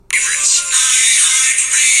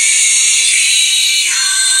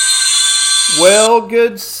Well,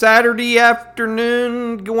 good Saturday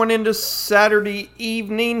afternoon, going into Saturday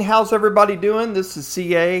evening. How's everybody doing? This is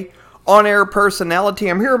CA, on-air personality.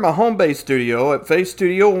 I'm here at my home base studio at Face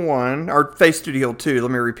Studio 1, or Face Studio 2,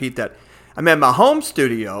 let me repeat that. I'm at my home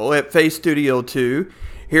studio at Face Studio 2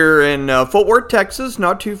 here in Fort Worth, Texas,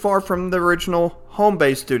 not too far from the original home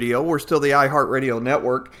base studio. We're still the iHeartRadio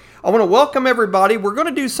network. I want to welcome everybody. We're going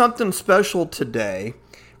to do something special today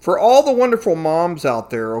for all the wonderful moms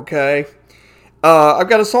out there, okay? I've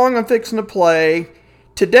got a song I'm fixing to play.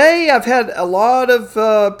 Today, I've had a lot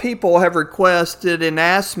of people have requested and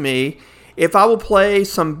asked me if I will play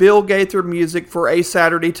some Bill Gaither music for a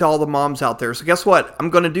Saturday to all the moms out there. So guess what? I'm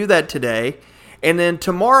going to do that today. And then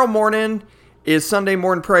tomorrow morning is Sunday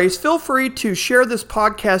Morning Praise. Feel free to share this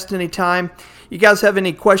podcast anytime. You guys have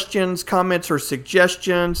any questions, comments, or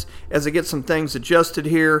suggestions as I get some things adjusted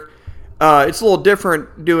here? It's a little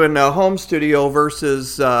different doing a home studio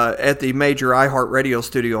versus at the major iHeartRadio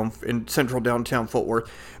studio in central downtown Fort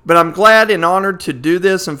Worth. But I'm glad and honored to do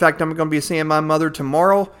this. In fact, I'm going to be seeing my mother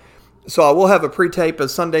tomorrow. So I will have a pre-tape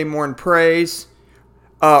of Sunday Morning Praise,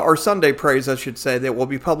 or Sunday Praise, I should say, that will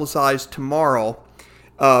be publicized tomorrow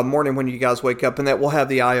morning when you guys wake up. And that will have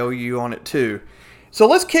the IOU on it too. So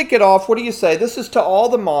let's kick it off. What do you say? This is to all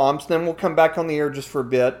the moms. Then we'll come back on the air just for a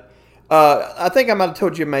bit. I think I might have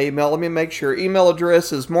told you my email. Let me make sure. Email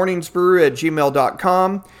address is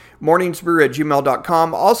morningsbrew@gmail.com.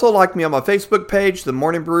 morningsbrew@gmail.com. Also like me on my Facebook page, The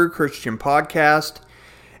Morning Brew Christian Podcast.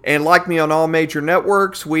 And like me on all major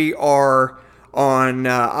networks. We are on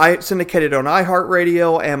syndicated on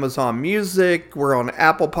iHeartRadio, Amazon Music. We're on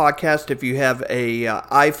Apple Podcast if you have a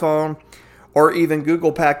iPhone. Or even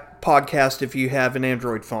Google Podcast if you have an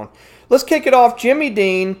Android phone. Let's kick it off. Jimmy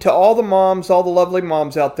Dean, to all the moms, all the lovely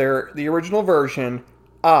moms out there, the original version,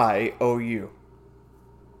 IOU.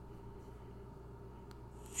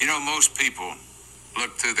 You know, most people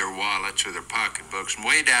look through their wallets or their pocketbooks, and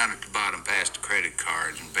way down at the bottom past the credit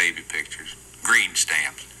cards and baby pictures, green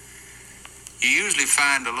stamps, you usually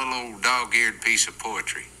find a little old dog-eared piece of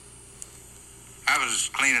poetry. I was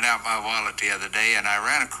cleaning out my wallet the other day, and I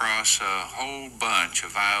ran across a whole bunch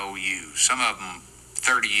of IOUs, some of them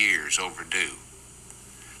 30 years overdue.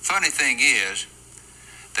 Funny thing is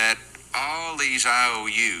that all these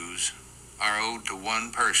IOUs are owed to one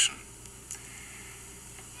person.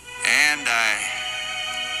 And I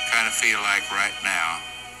kind of feel like right now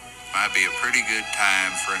might be a pretty good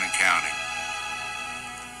time for an accounting.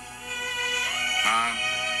 Mom,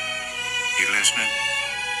 you listening?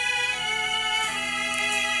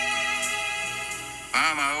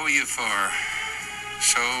 Mom, I owe you for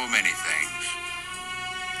so many things.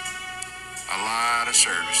 A lot of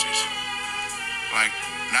services. Like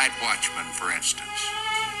night watchman, for instance.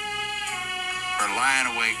 For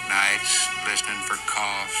lying awake nights, listening for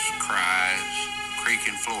coughs, cries,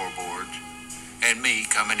 creaking floorboards, and me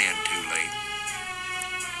coming in too late.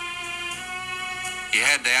 You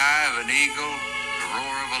had the eye of an eagle, the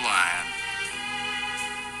roar of a lion,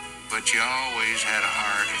 but you always had a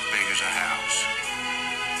heart as big as a house.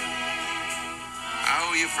 I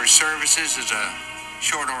owe you for services as a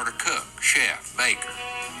short order cook, chef, baker.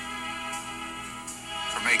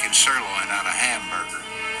 For making sirloin out of hamburger,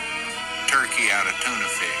 turkey out of tuna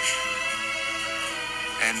fish,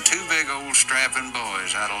 and two big old strapping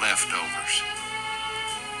boys out of leftovers.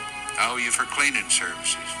 I owe you for cleaning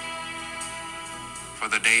services. For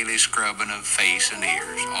the daily scrubbing of face and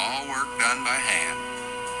ears, all work done by hand.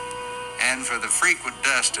 And for the frequent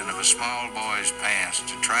dusting of a small boy's pants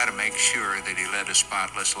to try to make sure that he led a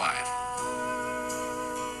spotless life.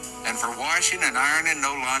 And for washing and ironing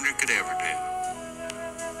no laundry could ever do.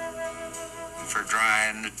 And for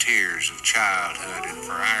drying the tears of childhood and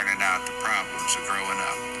for ironing out the problems of growing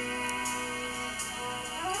up.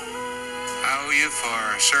 I owe you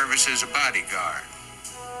for service as a bodyguard.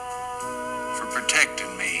 For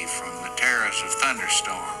protecting me from the terrors of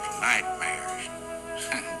thunderstorms and nightmares.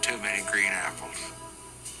 Too many green apples.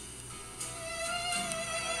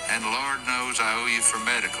 And Lord knows I owe you for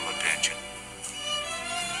medical attention.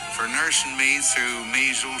 For nursing me through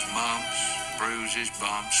measles, mumps, bruises,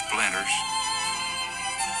 bumps, splinters,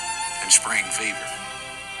 and spring fever.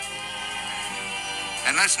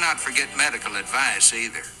 And let's not forget medical advice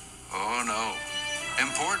either. Oh no.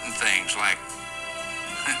 Important things like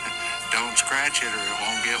don't scratch it or it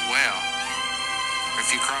won't get well.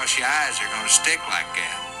 If you cross your eyes, they're going to stick like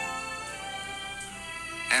that.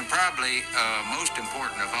 And probably most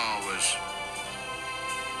important of all was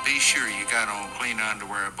be sure you got on clean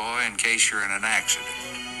underwear, boy, in case you're in an accident.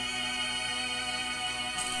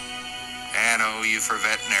 And owe you for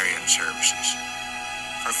veterinarian services.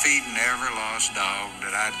 for feeding every lost dog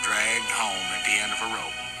that I dragged home at the end of a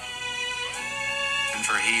rope, and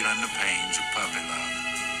for healing the pains of puppy love.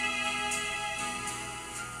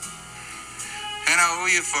 And I owe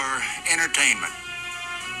you for entertainment.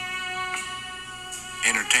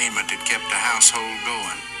 Entertainment that kept the household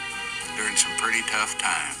going during some pretty tough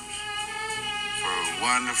times. For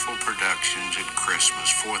wonderful productions at Christmas,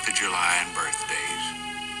 4th of July, and birthdays.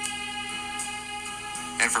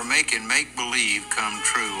 And for making make-believe come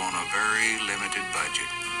true on a very limited budget.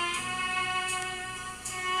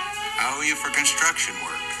 I owe you for construction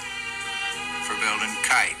work, for building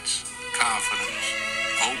kites, confidence,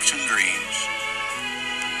 hopes and dreams,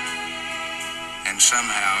 and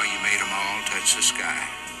somehow you made them all touch the sky.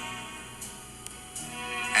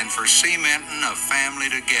 And for cementing a family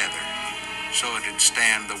together so it'd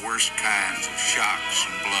stand the worst kinds of shocks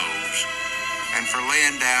and blows, and for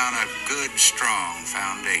laying down a good, strong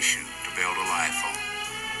foundation to build a life on.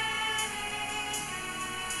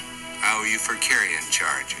 I owe you for carrying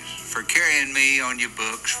charges, for carrying me on your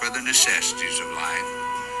books for the necessities of life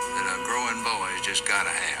that a growing boy's just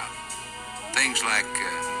gotta have. Things like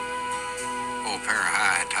a pair of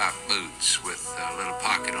high-top boots with a little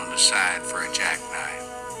pocket on the side for a jackknife.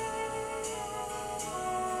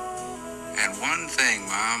 And one thing,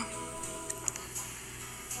 Mom,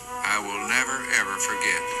 I will never, ever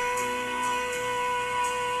forget.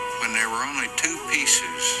 When there were only 2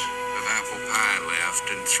 pieces of apple pie left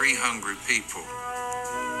and 3 hungry people,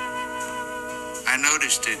 I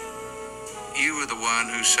noticed that you were the one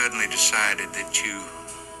who suddenly decided that you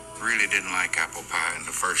really didn't like apple pie in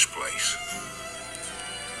the first place.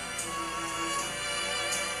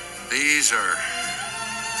 These are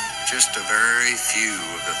just a very few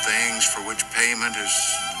of the things for which payment is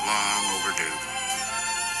long overdue.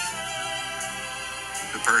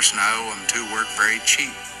 The person I owe them to worked very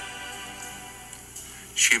cheap.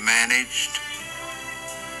 She managed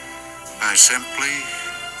by simply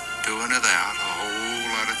doing without a whole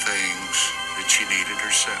lot of things that she needed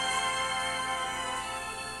herself.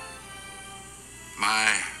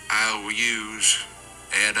 My IOUs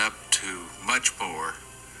add up to much more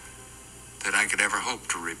than I could ever hope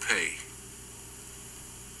to repay.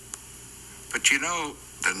 But you know,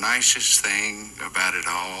 the nicest thing about it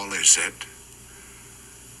all is that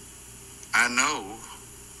I know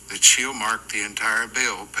that she'll mark the entire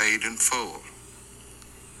bill paid in full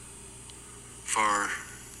for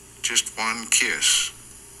just one kiss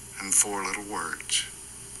and 4 little words.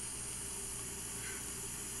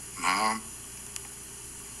 Mom,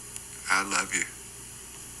 I love you.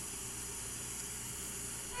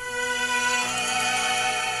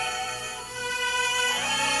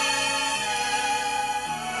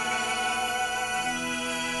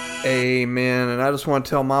 Amen. And I just want to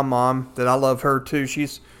tell my mom that I love her too.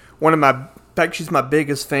 She's one of my, in fact, she's my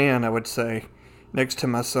biggest fan, I would say, next to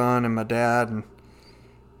my son and my dad. And,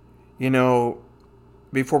 you know,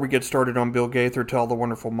 before we get started on Bill Gaither, to all the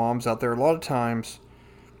wonderful moms out there, a lot of times,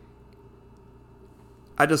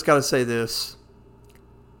 I just got to say this.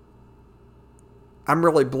 I'm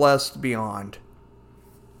really blessed beyond.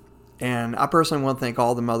 And I personally want to thank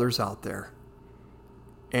all the mothers out there.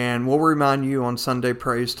 And we'll remind you on Sunday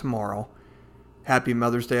Praise tomorrow. Happy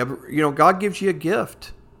Mother's Day. You know, God gives you a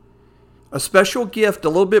gift. A special gift, a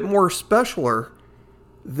little bit more specialer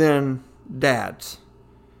than dads.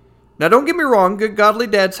 Now, don't get me wrong. Good godly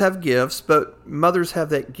dads have gifts, but mothers have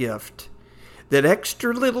that gift. That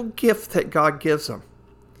extra little gift that God gives them.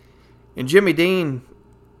 And Jimmy Dean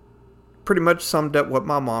pretty much summed up what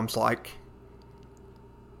my mom's like.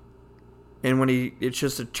 And when it's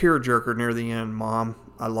just a tearjerker near the end, Mom,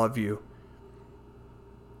 I love you.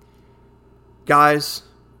 Guys,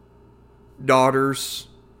 daughters,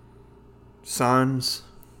 sons,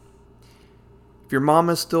 if your mom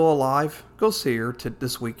is still alive, go see her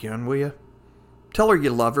this weekend, will you? Tell her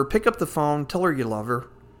you love her. Pick up the phone, tell her you love her,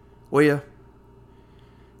 will you?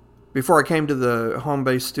 Before I came to the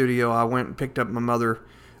home-based studio, I went and picked up my mother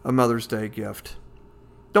a Mother's Day gift.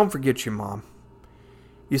 Don't forget your mom.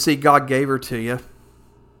 You see, God gave her to you.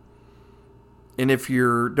 And if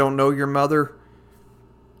you don't know your mother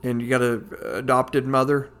and you got an adopted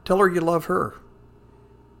mother, tell her you love her.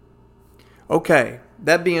 Okay,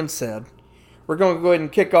 that being said, we're going to go ahead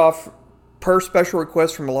and kick off per special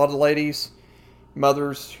request from a lot of ladies,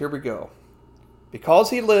 mothers. Here we go. Because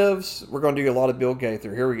he lives, we're going to do a lot of Bill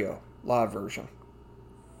Gaither. Here we go. Live version.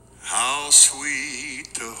 How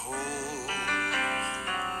sweet to hold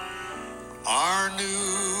our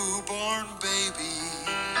newborn baby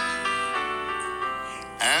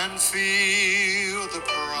and feel the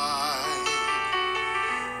pride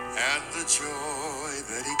and the joy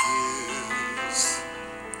that he gives.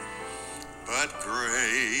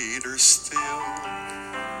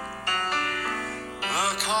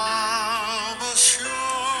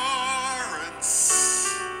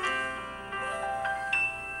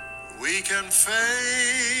 We can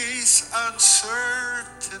face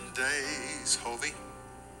uncertain days, Hovey.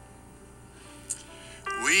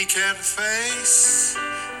 We can face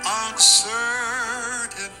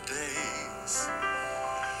uncertain days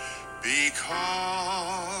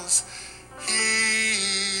because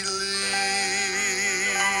He lives.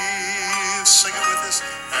 Sing it with us.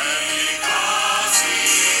 And because He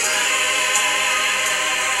lives,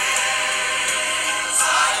 I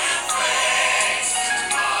can face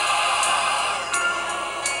tomorrow.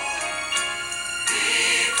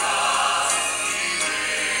 Because He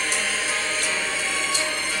lives,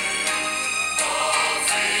 all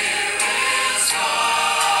fear is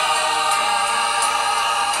gone.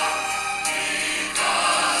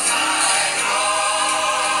 Because I know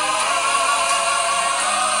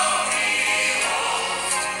He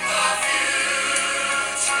holds the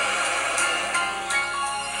future,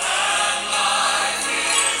 and life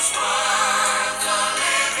is worth the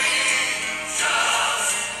living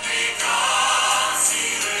just because He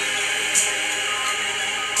lives.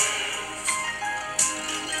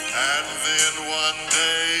 And then one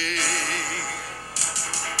day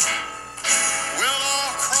we'll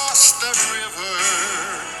all cross the river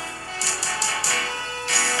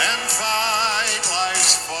and fight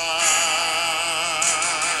life's final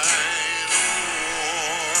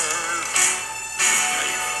war.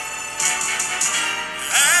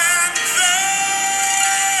 And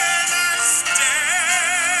then as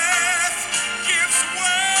death gives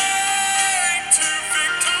way to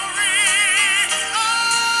victory,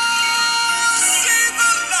 I'll see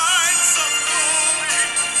the lights of glory,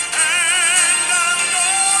 and I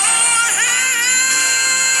know He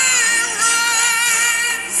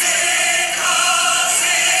reigns. Because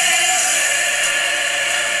He lives,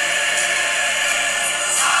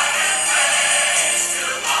 I can face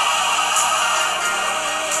tomorrow.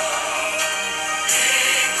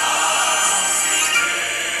 Because He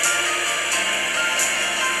lives,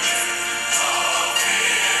 all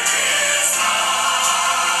fear is gone.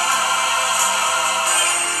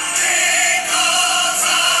 Because I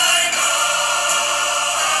know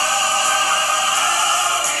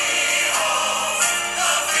He holds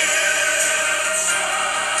the future,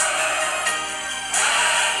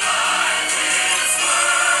 and life is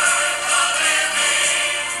worth the living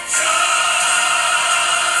just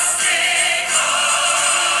because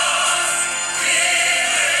He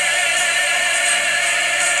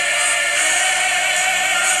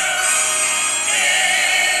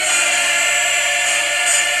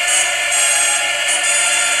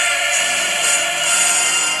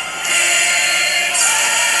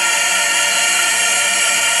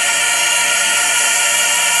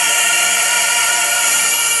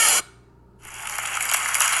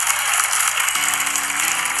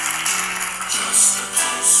Just a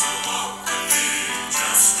closer walk with Thee,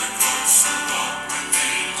 just a closer walk with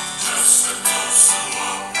Thee, just a closer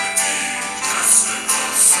walk with Thee, just a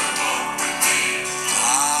closer walk with Thee. I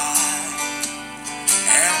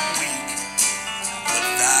am weak, but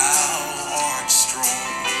Thou art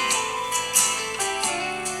strong.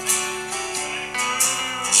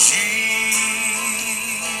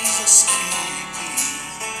 Jesus, keep me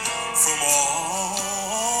from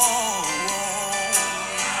all wrong.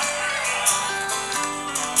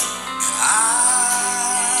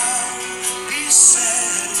 I'll be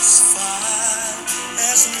satisfied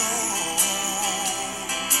as long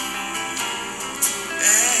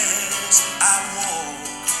as I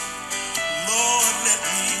walk. Lord, let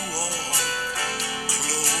me walk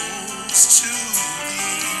close to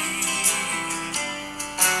Thee.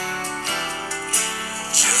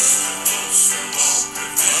 Just a closer walk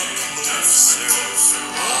with Thee, just a closer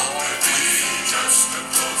walk with Thee, just a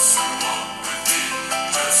closer walk with Thee,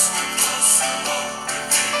 just a closer walk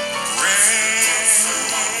with Thee.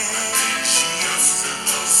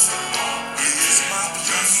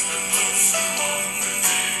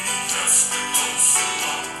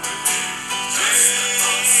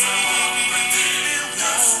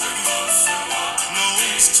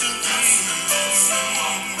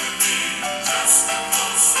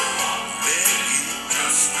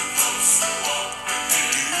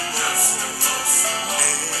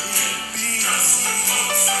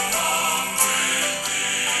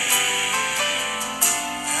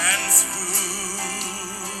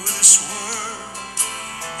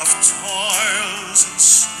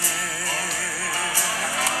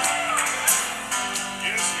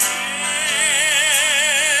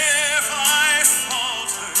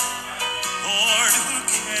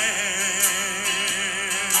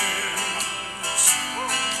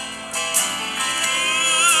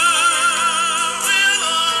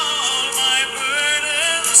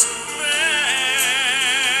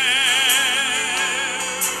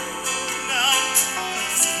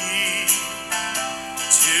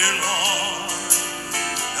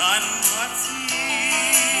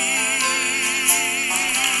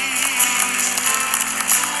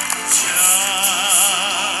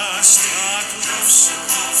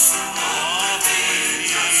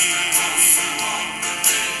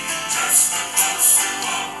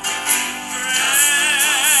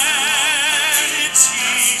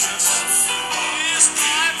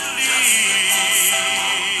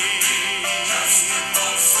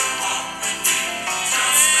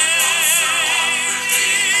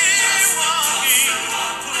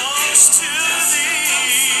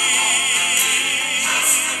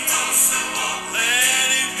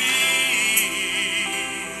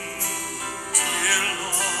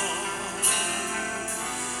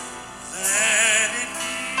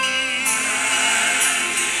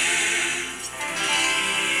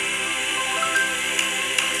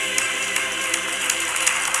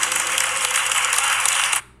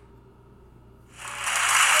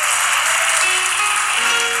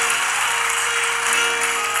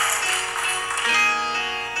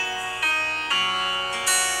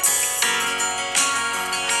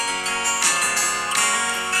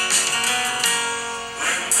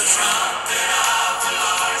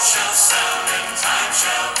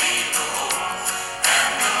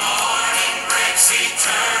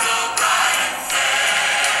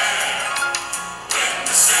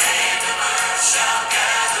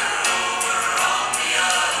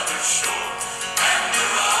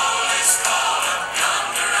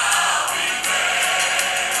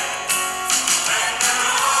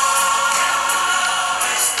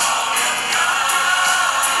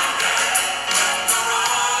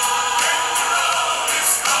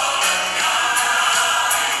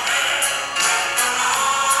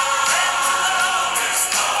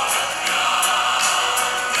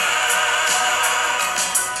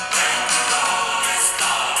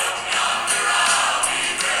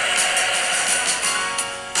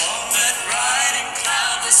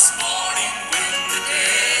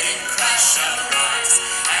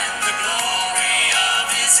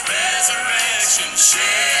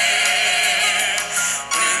 share.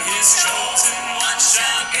 When his chosen ones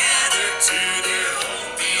shall gather to their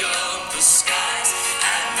home beyond the skies,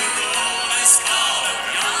 and the roll is called up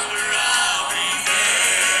yonder, I'll be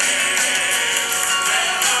there.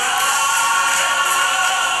 When the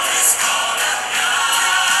roll is called up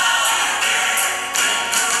yonder, when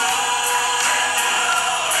the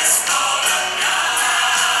roll is called up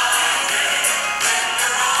yonder, when the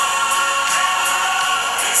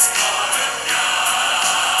roll is called up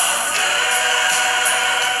yonder,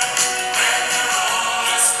 when the roll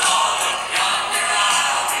is called up yonder,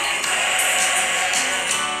 I'll be there.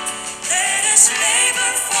 Let us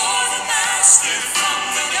labor for the Master from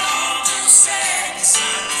the dawn till setting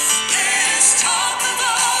sun. Let us talk of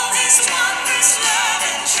all His wondrous love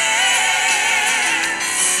and care.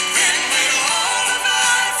 Then when all of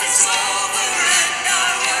life is over and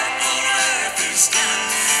our work on earth is done,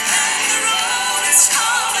 and the road is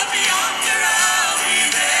called up yonder, I'll be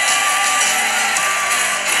there.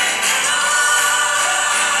 When the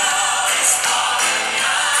road is called up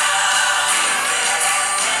yonder,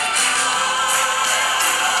 when the road is called up yonder, when the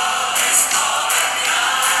road is called up yonder,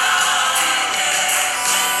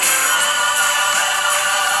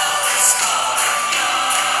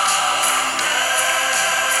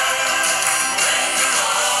 when the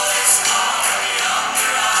road is called up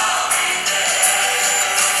yonder, I'll be there.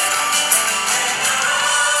 When the road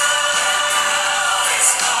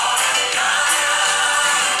is called up yonder, when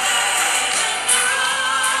the road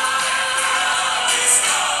is called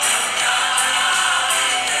up yonder,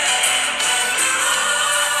 when the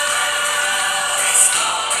road is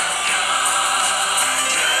called up yonder,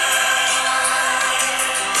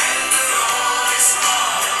 when the road is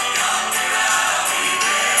called up yonder, I'll be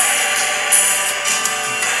there.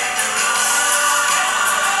 When the road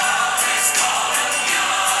is called up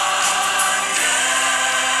yonder,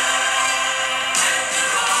 when the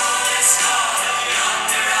road is called up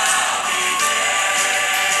yonder, I'll be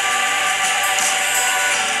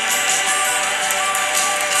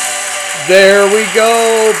There we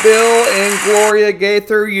go, Bill and Gloria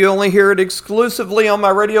Gaither. You only hear it exclusively on my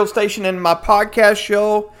radio station and my podcast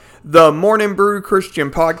show, the Morning Brew Christian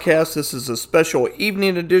Podcast. This is a special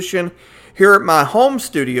evening edition here at my home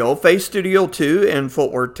studio, Face Studio 2 in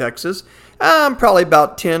Fort Worth, Texas. I'm probably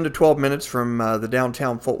about 10 to 12 minutes from the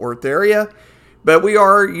downtown Fort Worth area. But we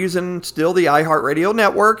are using still the iHeartRadio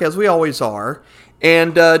network, as we always are.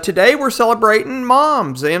 And today we're celebrating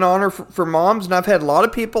moms, in honor for moms. And I've had a lot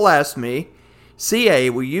of people ask me, CA,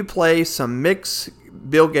 will you play some mixed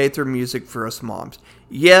Bill Gaither music for us moms?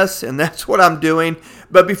 Yes, and that's what I'm doing.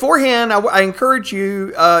 But beforehand, I encourage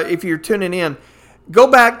you, if you're tuning in, go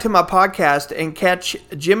back to my podcast and catch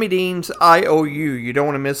Jimmy Dean's IOU. You don't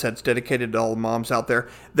want to miss that. It's dedicated to all the moms out there.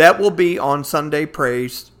 That will be on Sunday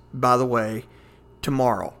Praise, by the way,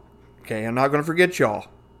 tomorrow. Okay, I'm not going to forget y'all.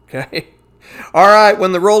 Okay. All right,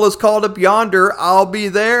 when the roll is called up yonder, I'll be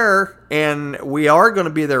there. And we are going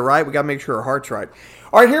to be there, right? We got to make sure our heart's right.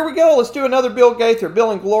 All right, here we go. Let's do another Bill Gaither. Bill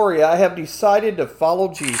and Gloria, I have decided to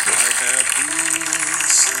follow Jesus. I have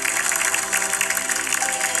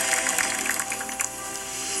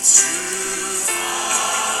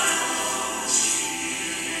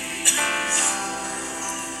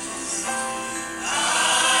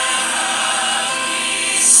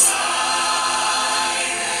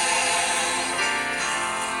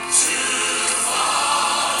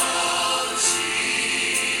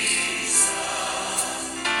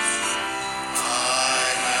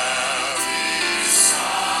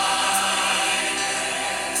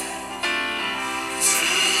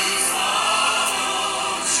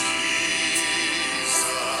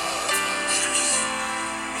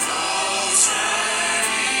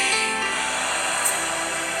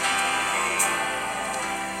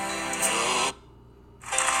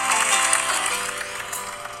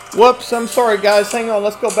Whoops, I'm sorry, guys. Hang on.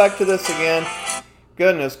 Let's go back to this again.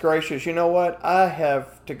 Goodness gracious. You know what? I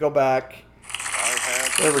have to go back.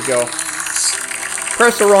 There we go.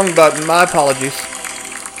 Press the wrong button. My apologies.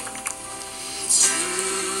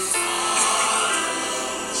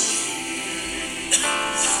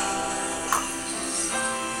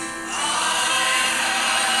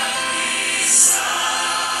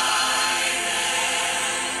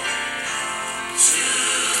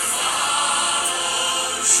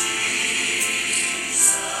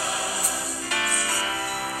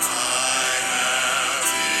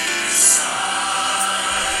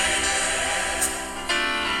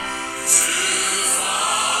 to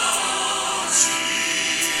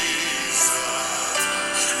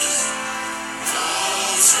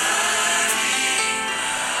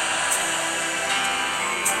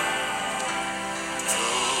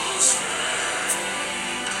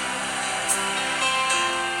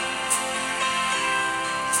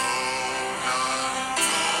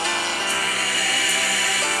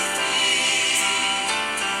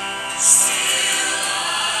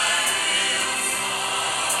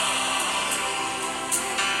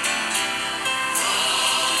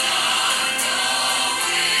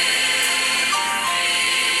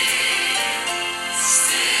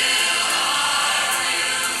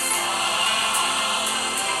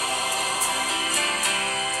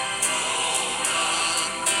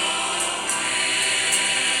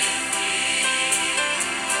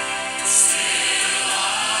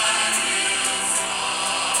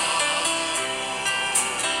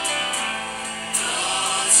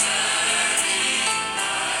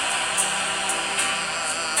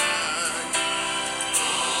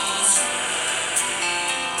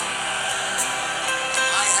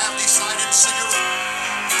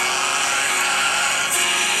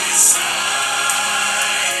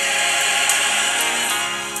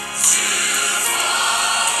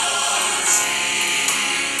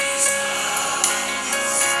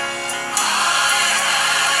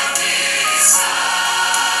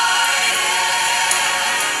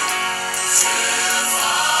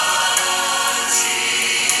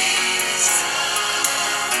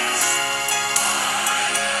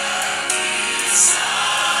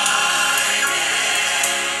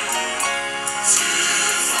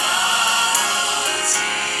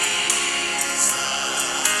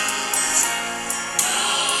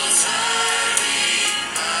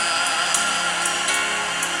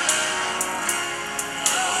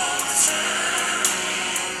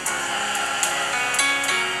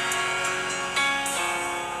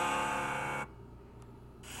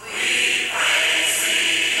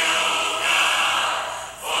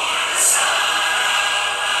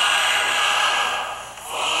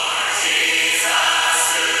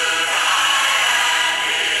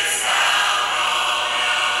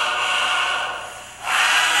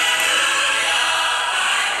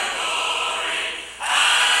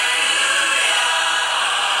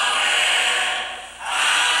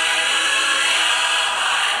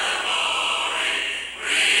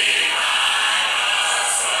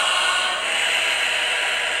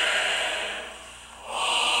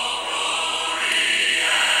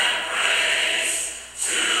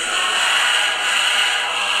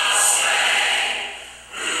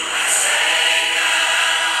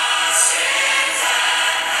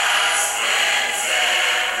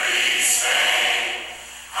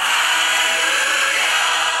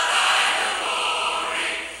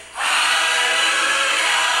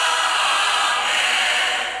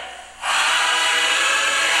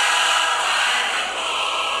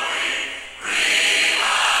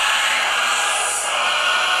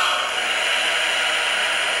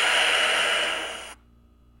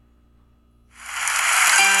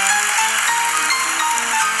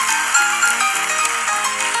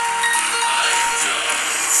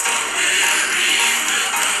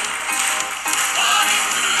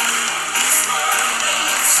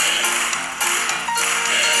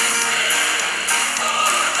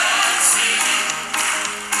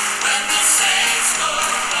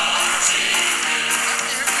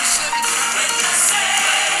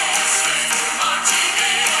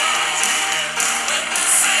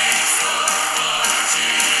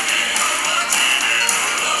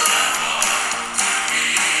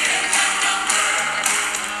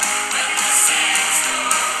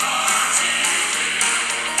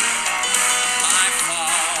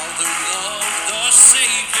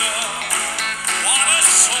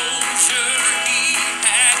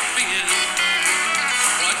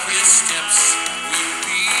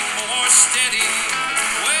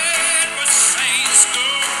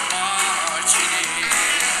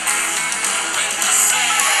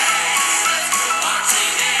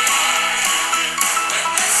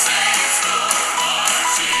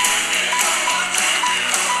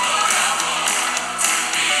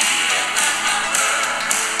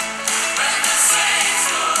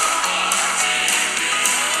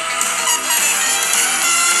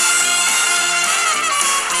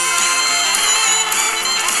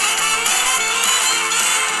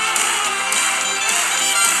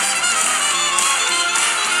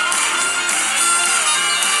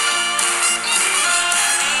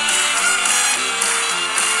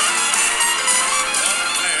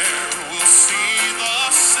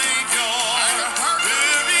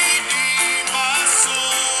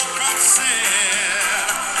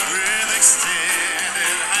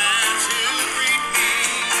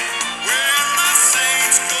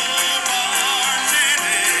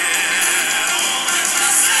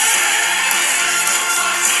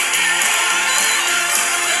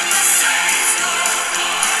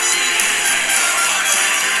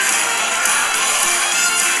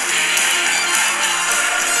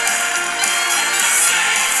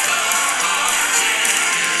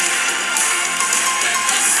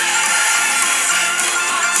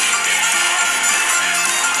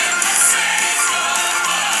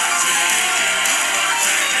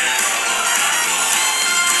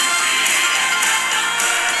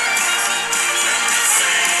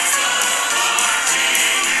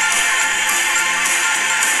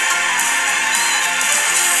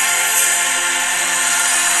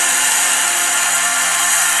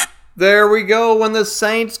There we go. When the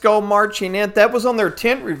Saints Go Marching In. That was on their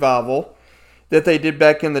tent revival that they did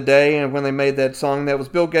back in the day, and when they made that song, that was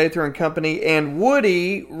Bill Gaither and company, and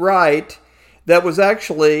Woody Wright. That was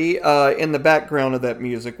actually in the background of that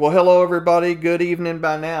music. Well, hello everybody. Good evening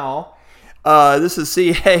by now. This is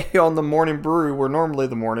CA on the Morning Brew. We're normally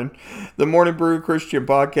the Morning Brew Christian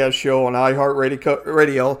podcast show on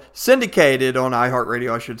iHeartRadio, syndicated on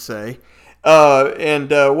iHeartRadio, I should say.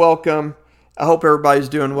 Welcome. I hope everybody's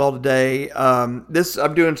doing well today. I'm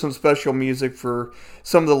doing some special music for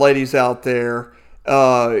some of the ladies out there.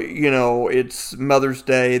 It's Mother's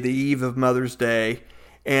Day, the eve of Mother's Day,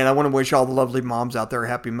 and I want to wish all the lovely moms out there a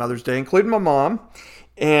happy Mother's Day, including my mom.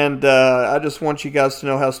 And I just want you guys to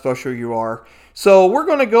know how special you are. So we're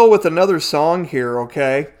going to go with another song here,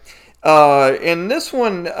 okay? And this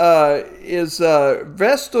one is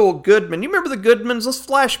Vestal Goodman. You remember the Goodmans? Let's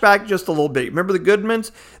flash back just a little bit. Remember the Goodmans?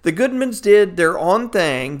 The Goodmans did their own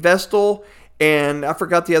thing. Vestal and I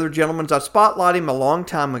forgot the other gentleman's. I spotlighted him a long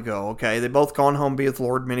time ago, okay? They both gone home to be with the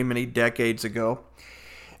Lord many, many decades ago.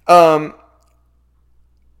 They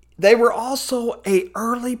were also an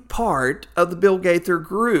early part of the Bill Gaither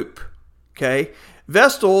group, okay?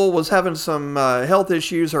 Vestal was having some health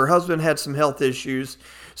issues. Her husband had some health issues.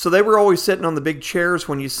 So they were always sitting on the big chairs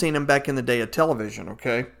when you seen them back in the day of television,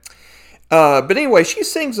 okay? But anyway, she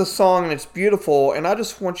sings a song and it's beautiful, and I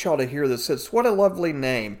just want y'all to hear this. It's What a Lovely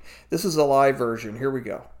Name. This is a live version. Here we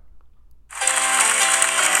go.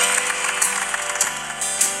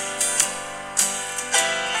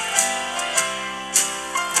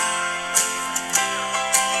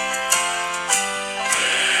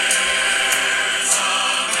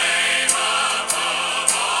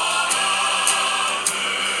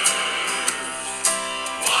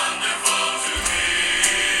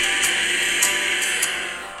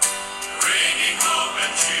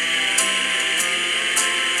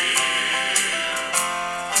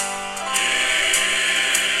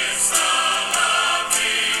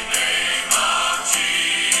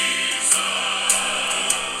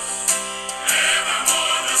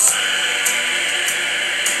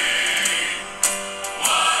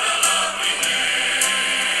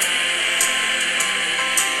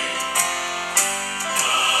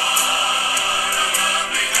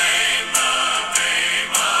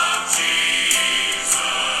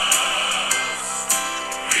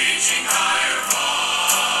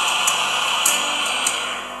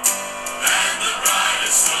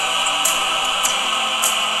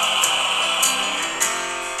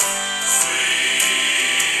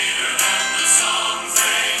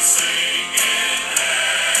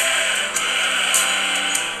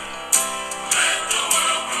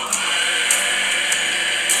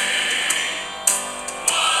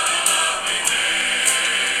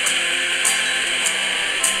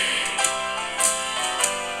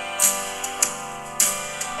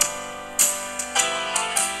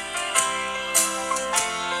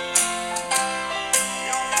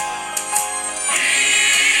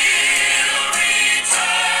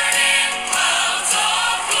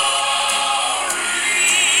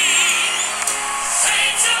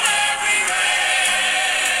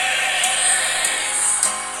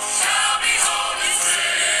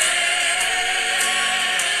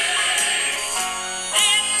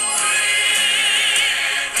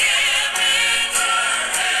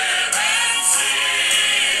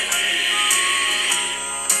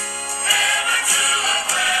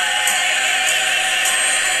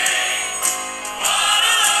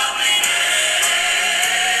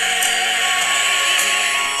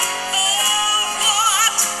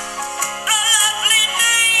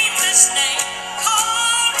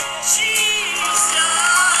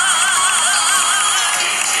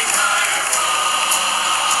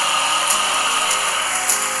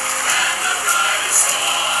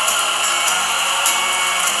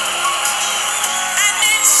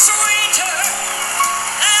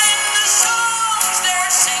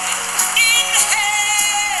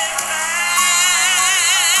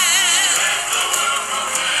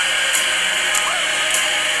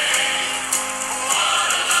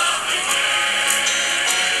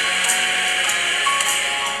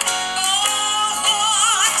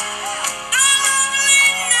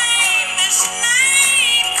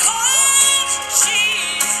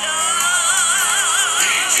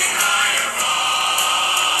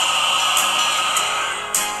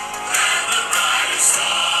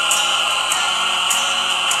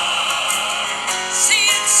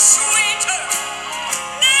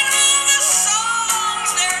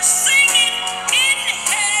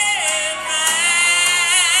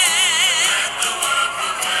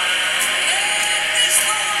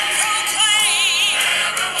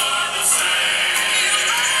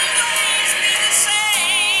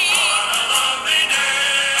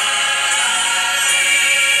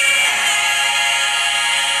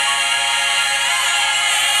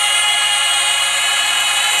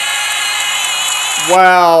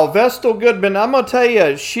 Wow, Vestal Goodman. I'm gonna tell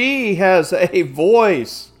you, she has a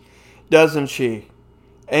voice, doesn't she?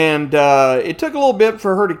 And it took a little bit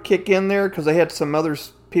for her to kick in there because they had some other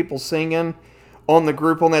people singing on the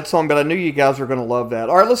group on that song, but I knew you guys were going to love that.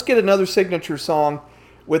 All right, let's get another signature song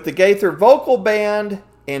with the Gaither Vocal Band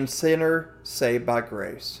and Sinner Saved by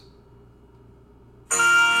Grace.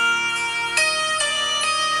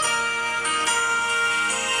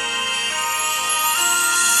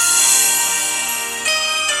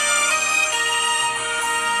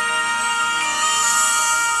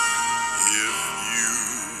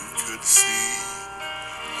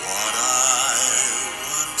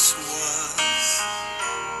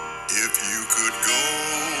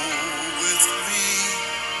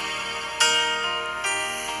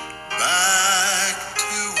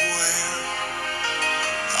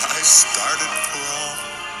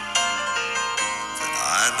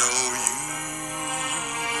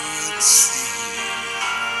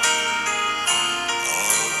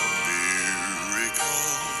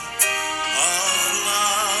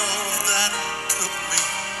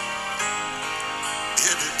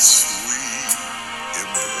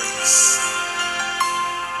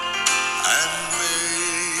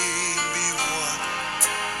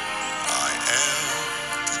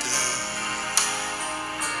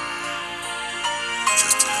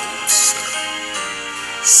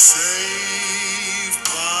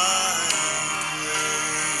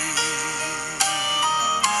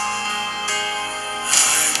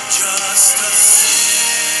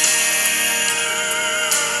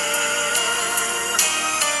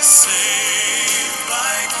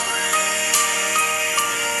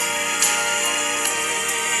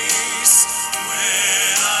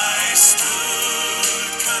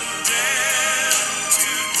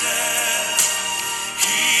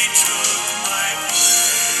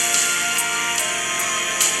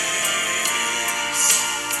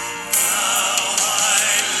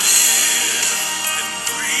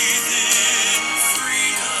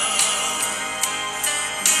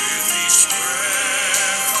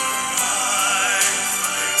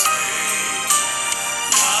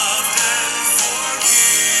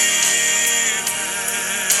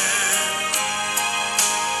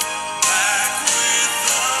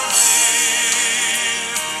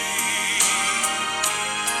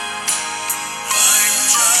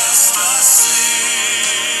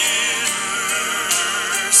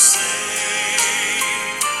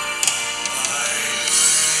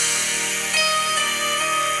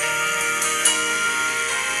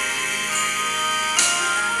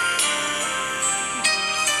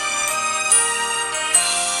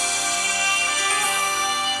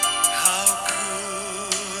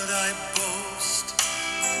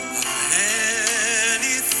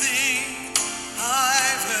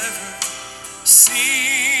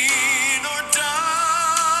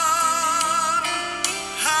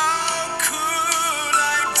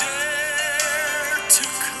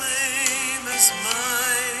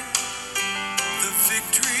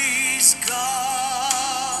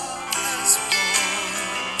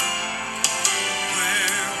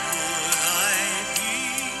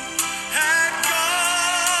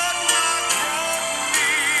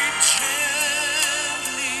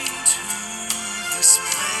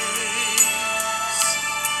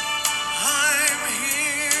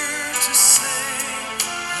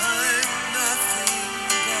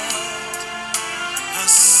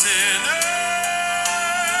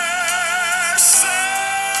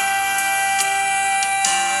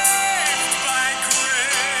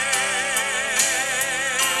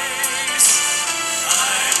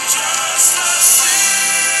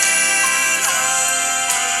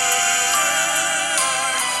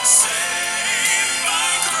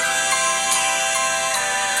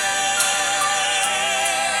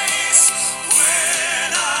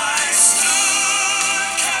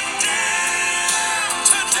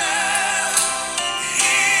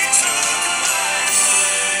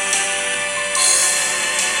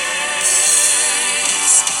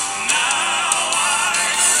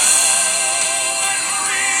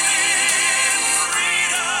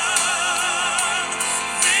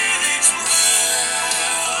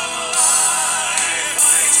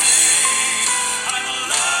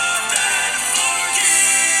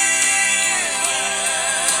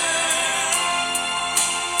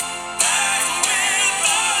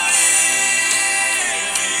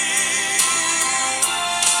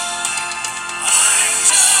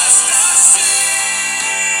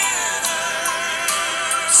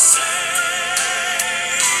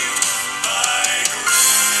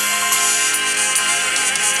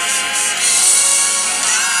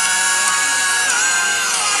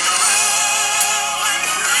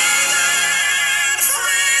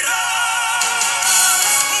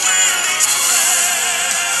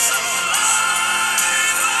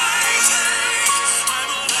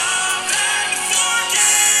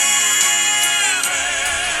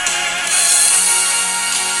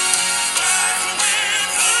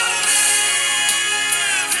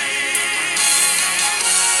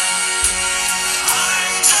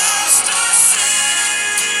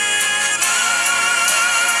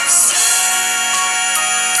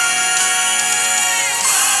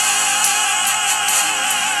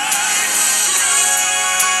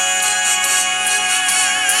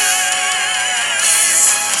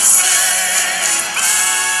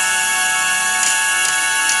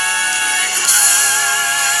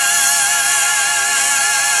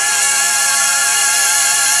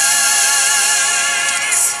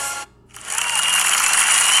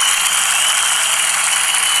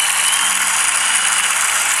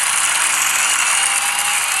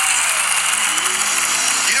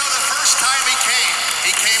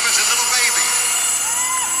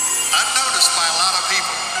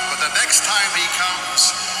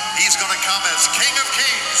 going to come as King of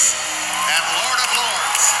Kings and Lord of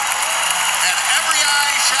Lords. And every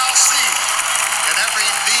eye shall see, and every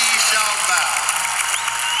knee shall bow.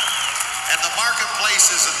 And the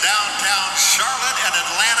marketplaces in downtown Charlotte and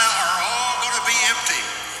Atlanta are all going to be empty.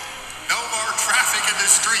 No more traffic in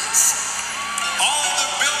the streets. All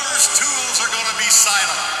the builders' tools are going to be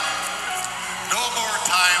silent. No more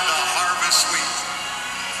time to harvest wheat.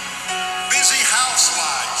 Busy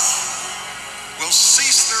housewives will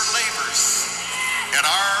cease their labors in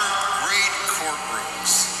our great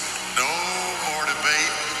courtrooms. No more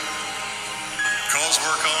debate, because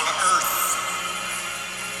work on earth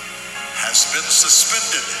has been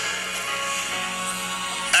suspended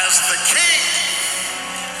as the King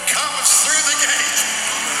comes through the gate.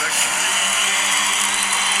 The King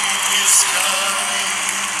is coming.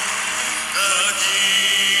 The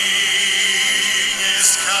King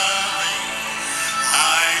is coming.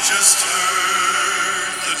 I just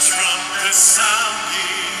heard the trumpet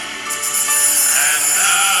sounding, and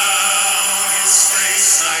now his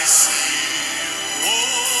face I see. Oh,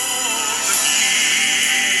 the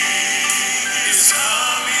King is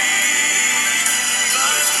coming.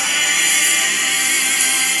 The King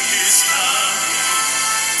is coming.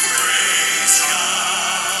 Praise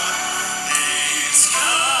God. He's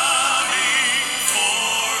coming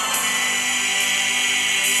for me.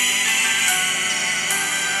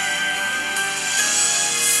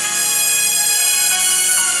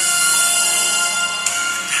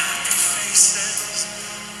 Happy faces,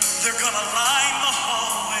 they're gonna line the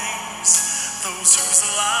hallways. Those whose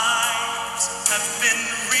lives have been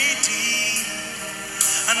redeemed,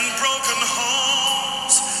 and broken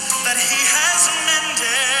homes that he has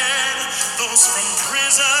mended. Those from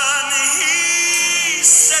prison he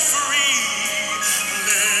set free.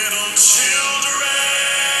 Little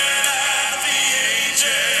children and the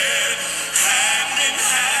aged, hand in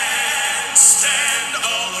hand, stand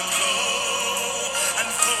all aglow. And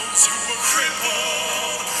those who were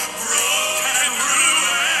crippled, broken and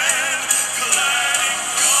ruined, clad in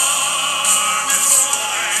garments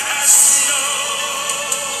white as snow.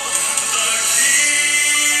 The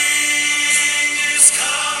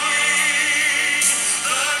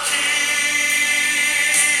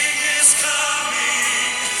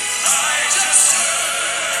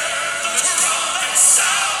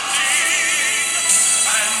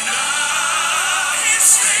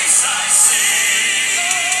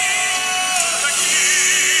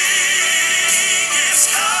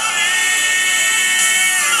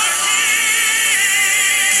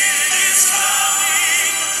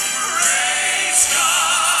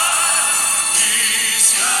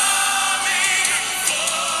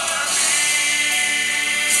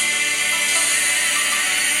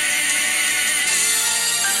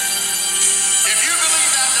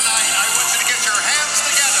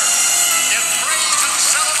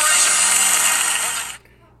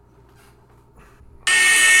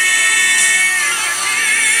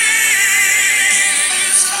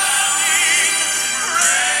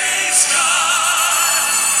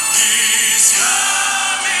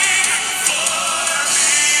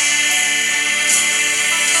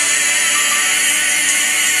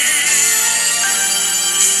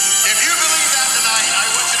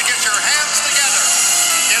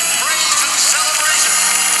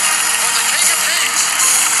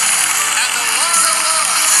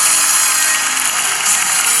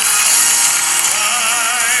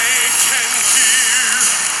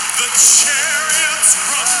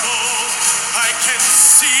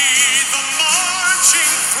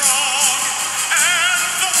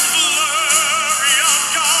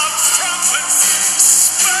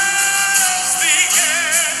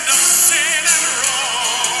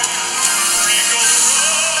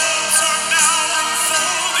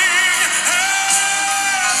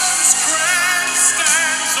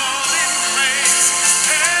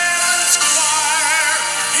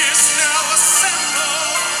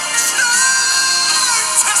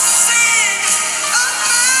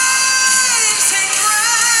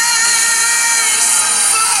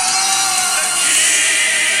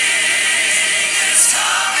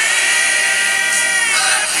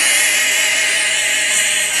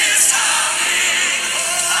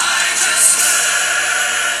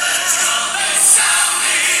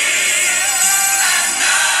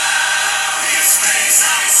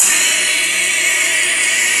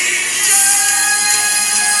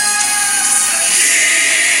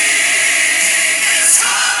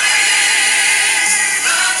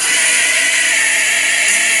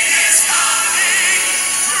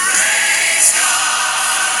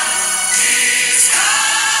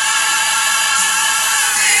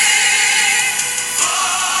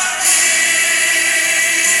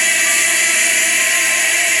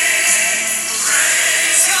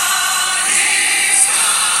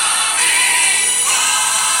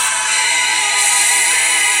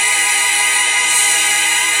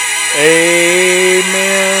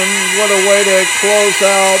what a way to close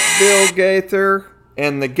out Bill Gaither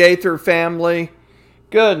and the Gaither family.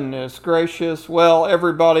 Goodness gracious. Well,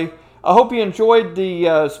 everybody, I hope you enjoyed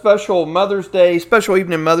the special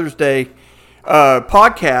evening Mother's Day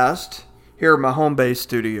podcast here at my home base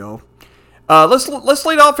studio. Let's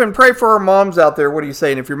lead off and pray for our moms out there. What are you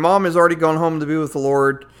saying? If your mom has already gone home to be with the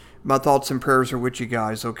Lord, my thoughts and prayers are with you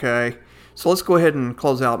guys, okay? So let's go ahead and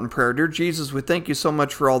close out in prayer. Dear Jesus, we thank you so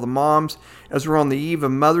much for all the moms as we're on the eve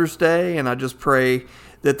of Mother's Day, and I just pray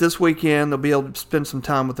that this weekend they'll be able to spend some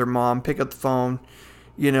time with their mom, pick up the phone,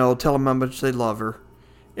 tell them how much they love her.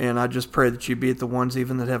 And I just pray that you be at the ones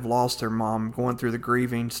even that have lost their mom, going through the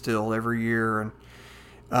grieving still every year, and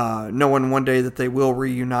knowing one day that they will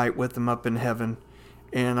reunite with them up in heaven.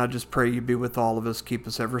 And I just pray you be with all of us, keep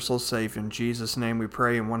us ever so safe. In Jesus' name we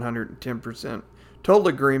pray in 110% total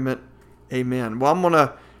agreement. Amen. Well, I'm going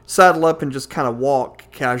to saddle up and just kind of walk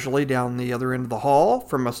casually down the other end of the hall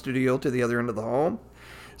from my studio to the other end of the home.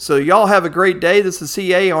 So y'all have a great day. This is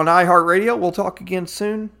CA on iHeartRadio. We'll talk again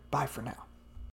soon. Bye for now.